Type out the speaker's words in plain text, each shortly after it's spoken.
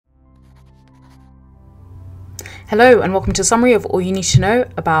Hello and welcome to a summary of all you need to know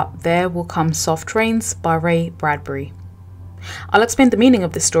about There Will Come Soft Rains by Ray Bradbury. I'll explain the meaning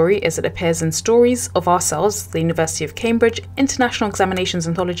of this story as it appears in Stories of Ourselves, the University of Cambridge, International Examinations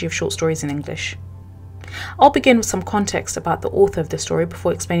Anthology of Short Stories in English. I'll begin with some context about the author of the story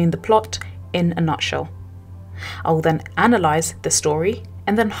before explaining the plot in a nutshell. I will then analyse the story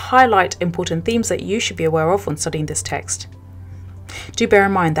and then highlight important themes that you should be aware of when studying this text. Do bear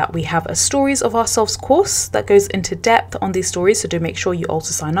in mind that we have a Stories of Ourselves course that goes into depth on these stories, so do make sure you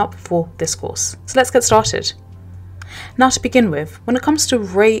also sign up for this course. So let's get started. Now to begin with, when it comes to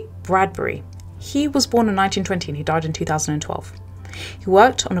Ray Bradbury, he was born in 1920 and he died in 2012. He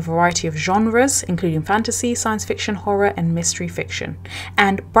worked on a variety of genres, including fantasy, science fiction, horror and mystery fiction.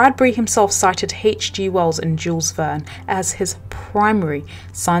 And Bradbury himself cited H.G. Wells and Jules Verne as his primary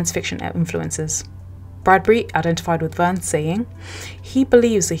science fiction influences. Bradbury identified with Verne, saying, "He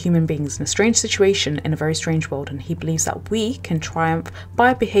believes the human being is in a strange situation in a very strange world, and he believes that we can triumph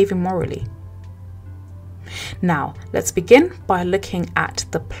by behaving morally." Now, let's begin by looking at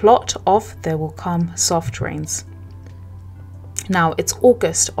the plot of There Will Come Soft Rains. Now, it's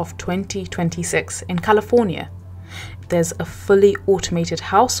August of 2026 in California. There's a fully automated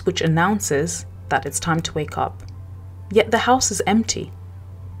house which announces that it's time to wake up. Yet the house is empty.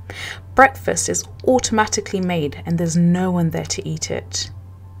 Breakfast is automatically made and there's no one there to eat it.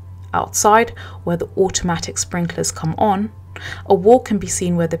 Outside, where the automatic sprinklers come on, a wall can be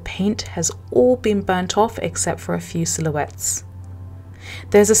seen where the paint has all been burnt off except for a few silhouettes.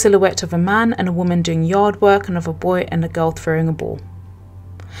 There's a silhouette of a man and a woman doing yard work and of a boy and a girl throwing a ball.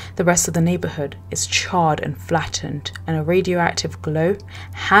 The rest of the neighborhood is charred and flattened, and a radioactive glow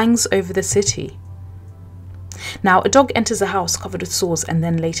hangs over the city. Now, a dog enters the house covered with sores and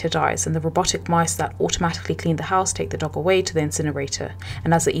then later dies, and the robotic mice that automatically clean the house take the dog away to the incinerator.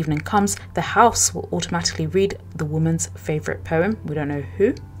 And as the evening comes, the house will automatically read the woman's favourite poem. We don't know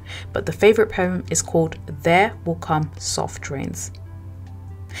who, but the favourite poem is called There Will Come Soft Rains.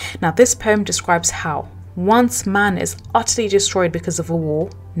 Now, this poem describes how, once man is utterly destroyed because of a war,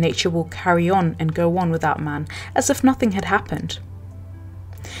 nature will carry on and go on without man, as if nothing had happened.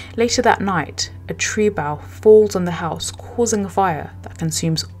 Later that night, a tree bough falls on the house, causing a fire that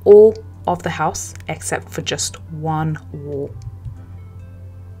consumes all of the house except for just one wall.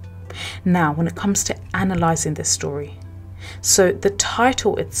 Now, when it comes to analysing this story, so the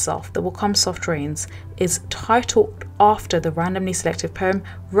title itself, There Will Come Soft Rains, is titled after the randomly selected poem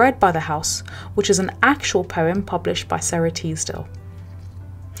read by the house, which is an actual poem published by Sarah Teasdale.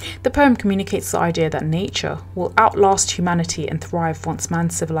 The poem communicates the idea that nature will outlast humanity and thrive once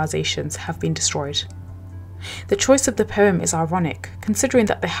man's civilizations have been destroyed. The choice of the poem is ironic, considering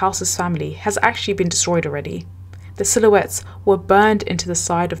that the house's family has actually been destroyed already. The silhouettes were burned into the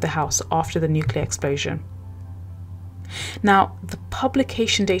side of the house after the nuclear explosion. Now, the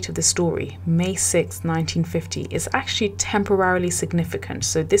publication date of the story, May 6, 1950, is actually temporarily significant,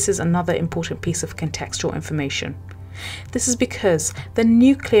 so this is another important piece of contextual information. This is because the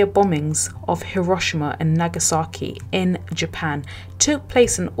nuclear bombings of Hiroshima and Nagasaki in Japan took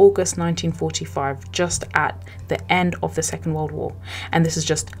place in August 1945, just at the end of the Second World War, and this is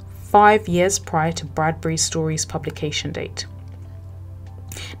just 5 years prior to Bradbury's story's publication date.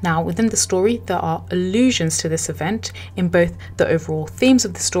 Now, within the story, there are allusions to this event in both the overall themes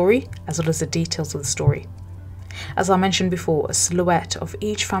of the story as well as the details of the story. As I mentioned before, a silhouette of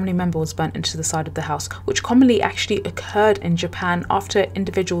each family member was burnt into the side of the house, which commonly actually occurred in Japan after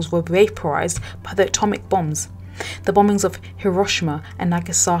individuals were vaporized by the atomic bombs. The bombings of Hiroshima and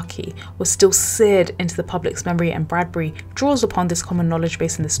Nagasaki were still seared into the public's memory, and Bradbury draws upon this common knowledge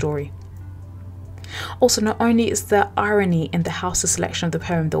base in the story. Also, not only is there irony in the house's selection of the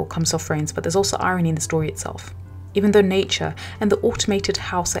poem There Will Come Soft Rains, but there's also irony in the story itself. Even though nature and the automated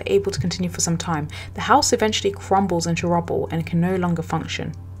house are able to continue for some time, the house eventually crumbles into rubble and can no longer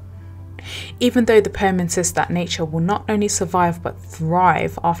function. Even though the poem insists that nature will not only survive but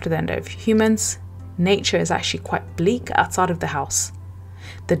thrive after the end of humans, nature is actually quite bleak outside of the house.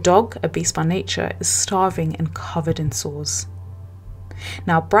 The dog, a beast by nature, is starving and covered in sores.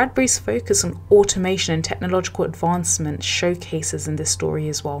 Now, Bradbury's focus on automation and technological advancement showcases in this story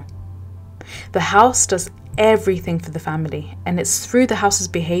as well. The house does everything for the family, and it's through the house's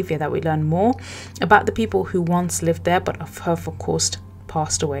behaviour that we learn more about the people who once lived there but have of course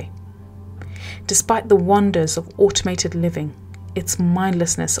passed away. Despite the wonders of automated living, its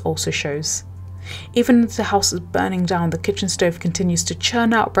mindlessness also shows. Even as the house is burning down, the kitchen stove continues to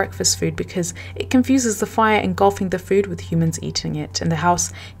churn out breakfast food because it confuses the fire engulfing the food with humans eating it, and the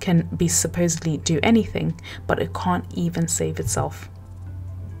house can be supposedly do anything, but it can't even save itself.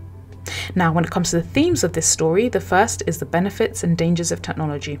 Now, when it comes to the themes of this story, the first is the benefits and dangers of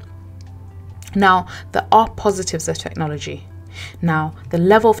technology. Now, there are positives of technology. Now, the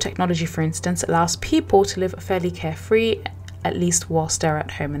level of technology, for instance, allows people to live fairly carefree, at least whilst they're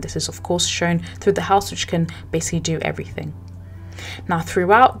at home. And this is, of course, shown through the house, which can basically do everything. Now,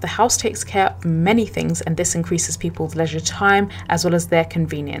 throughout, the house takes care of many things, and this increases people's leisure time as well as their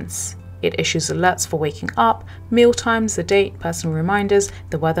convenience. It issues alerts for waking up, meal times, the date, personal reminders,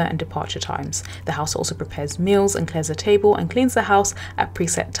 the weather and departure times. The house also prepares meals and clears the table and cleans the house at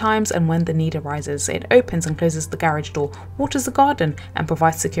preset times and when the need arises. It opens and closes the garage door, waters the garden and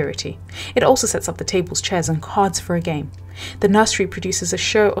provides security. It also sets up the tables, chairs and cards for a game. The nursery produces a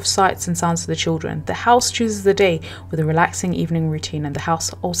show of sights and sounds for the children. The house chooses the day with a relaxing evening routine, and the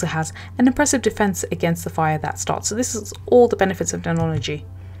house also has an impressive defense against the fire that starts. So this is all the benefits of technology.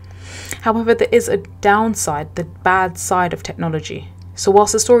 However, there is a downside, the bad side of technology. So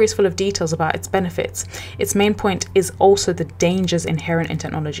whilst the story is full of details about its benefits, its main point is also the dangers inherent in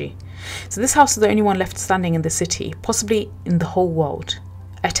technology. So this house is the only one left standing in the city, possibly in the whole world.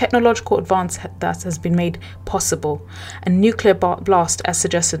 A technological advance that has been made possible. A nuclear blast, as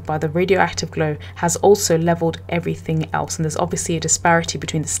suggested by the radioactive glow, has also leveled everything else. And there's obviously a disparity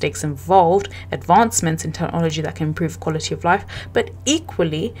between the stakes involved, advancements in technology that can improve quality of life, but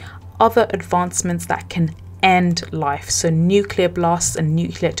equally other advancements that can end life. So nuclear blasts and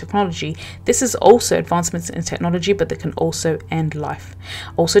nuclear technology, this is also advancements in technology, but they can also end life.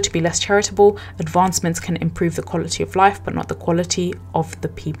 Also, to be less charitable, advancements can improve the quality of life, but not the quality of the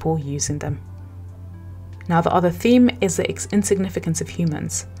people using them. Now, the other theme is the insignificance of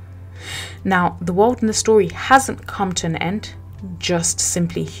humans. Now, the world in the story hasn't come to an end, just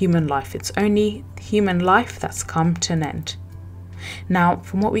simply human life. It's only human life that's come to an end. Now,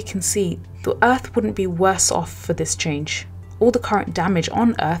 from what we can see, the Earth wouldn't be worse off for this change. All the current damage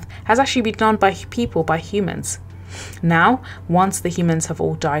on Earth has actually been done by people, by humans. Now, once the humans have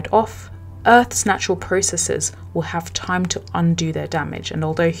all died off, Earth's natural processes will have time to undo their damage. And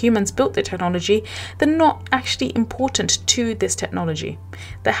although humans built the technology, they're not actually important to this technology.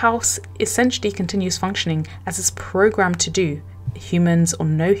 The house essentially continues functioning as it's programmed to do, humans or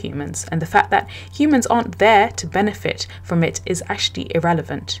no humans, and the fact that humans aren't there to benefit from it is actually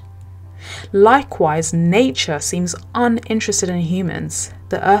irrelevant. Likewise, nature seems uninterested in humans.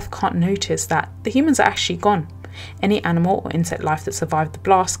 The Earth can't notice that the humans are actually gone. Any animal or insect life that survived the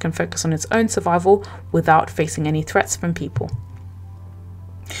blast can focus on its own survival without facing any threats from people.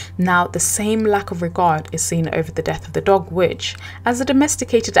 Now, the same lack of regard is seen over the death of the dog, which, as a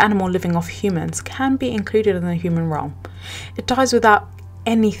domesticated animal living off humans, can be included in the human realm. It dies without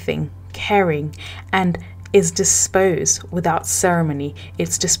anything caring and is disposed without ceremony.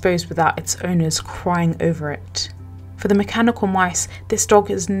 It's disposed without its owners crying over it. For the mechanical mice, this dog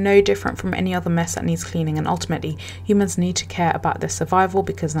is no different from any other mess that needs cleaning, and ultimately, humans need to care about their survival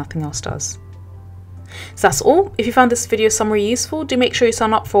because nothing else does. So that's all. If you found this video summary useful, do make sure you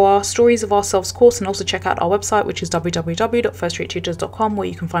sign up for our Stories of Ourselves course, and also check out our website, which is www.firstratetutors.com, where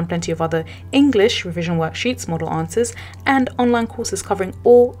you can find plenty of other English revision worksheets, model answers, and online courses covering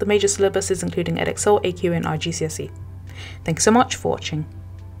all the major syllabuses, including Edexcel, AQ and IGCSE. Thank you so much for watching.